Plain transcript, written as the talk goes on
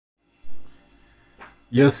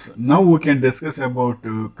Yes, now we can discuss about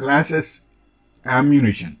classes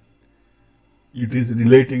ammunition. It is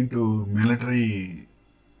relating to military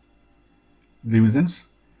divisions.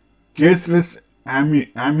 Caseless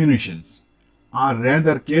ammunitions, or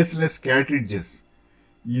rather caseless cartridges,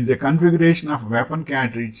 is a configuration of weapon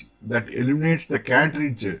cartridge that eliminates the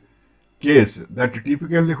cartridge case that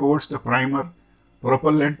typically holds the primer,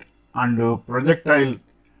 propellant, and projectile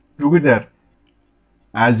together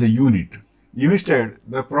as a unit. Instead,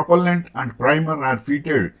 the propellant and primer are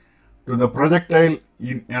fitted to the projectile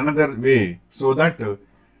in another way so that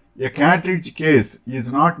a cartridge case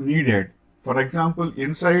is not needed, for example,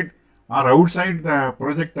 inside or outside the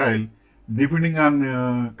projectile, depending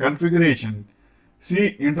on configuration.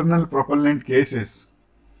 See internal propellant cases,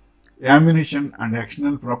 ammunition, and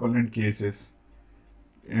external propellant cases,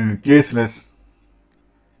 caseless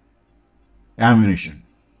ammunition.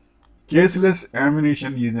 Caseless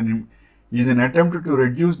ammunition is an attempt to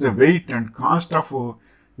reduce the weight and cost of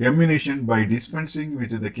ammunition by dispensing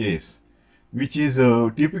with the case, which is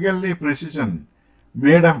typically precision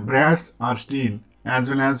made of brass or steel, as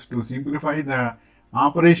well as to simplify the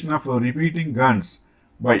operation of repeating guns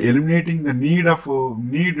by eliminating the need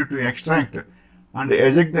to extract and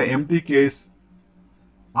eject the empty case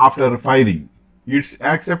after firing. Its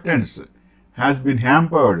acceptance has been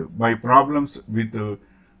hampered by problems with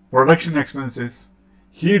production expenses,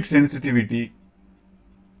 heat sensitivity,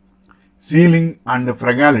 sealing, and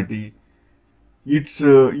fragility. Its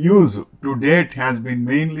use to date has been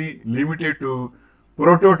mainly limited to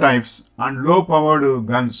prototypes and low-powered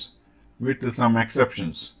guns, with some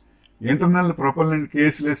exceptions. Internal propellant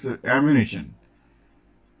caseless ammunition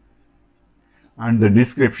and the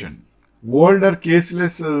description. Older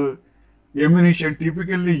caseless ammunition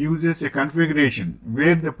typically uses a configuration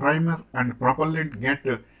where the primer and propellant get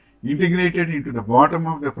integrated into the bottom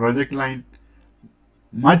of the project line,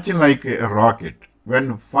 much like a rocket.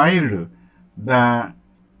 When the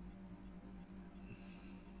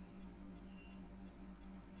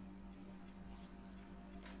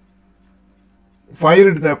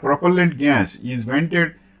the propellant gas is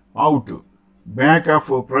vented out back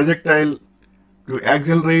of a projectile to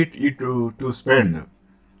accelerate it to spend.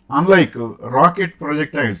 Unlike rocket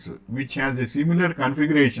projectiles, which has a similar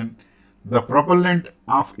configuration, the propellant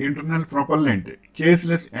of internal propellant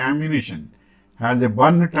caseless ammunition has a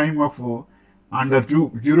burn time of under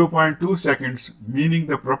 0.2 seconds, meaning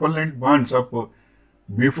the propellant burns up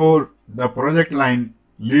before the project line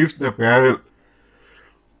leaves the barrel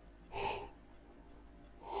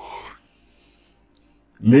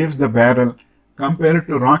compared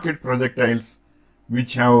to rocket projectiles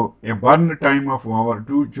which have a burn time of over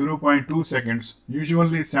 0.2 seconds,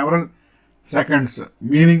 usually several seconds,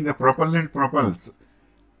 meaning the propellant propels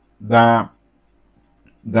the,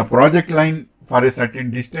 the project line for a certain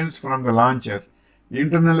distance from the launcher.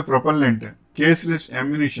 Internal propellant caseless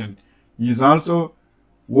ammunition is also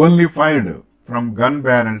only fired from gun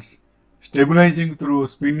barrels, stabilizing through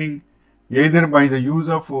spinning either by the use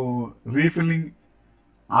of refilling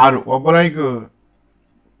or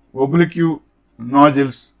oblique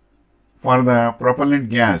nozzles for the propellant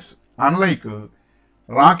gas. Unlike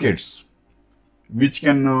rockets, which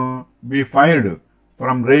can be fired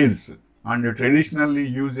from rails and traditionally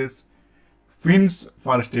uses fins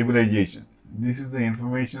for stabilization. This is the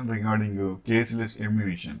information regarding caseless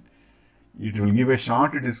ammunition. It will give a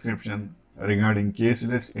short description regarding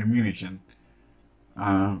caseless ammunition.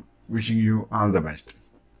 Wishing you all the best.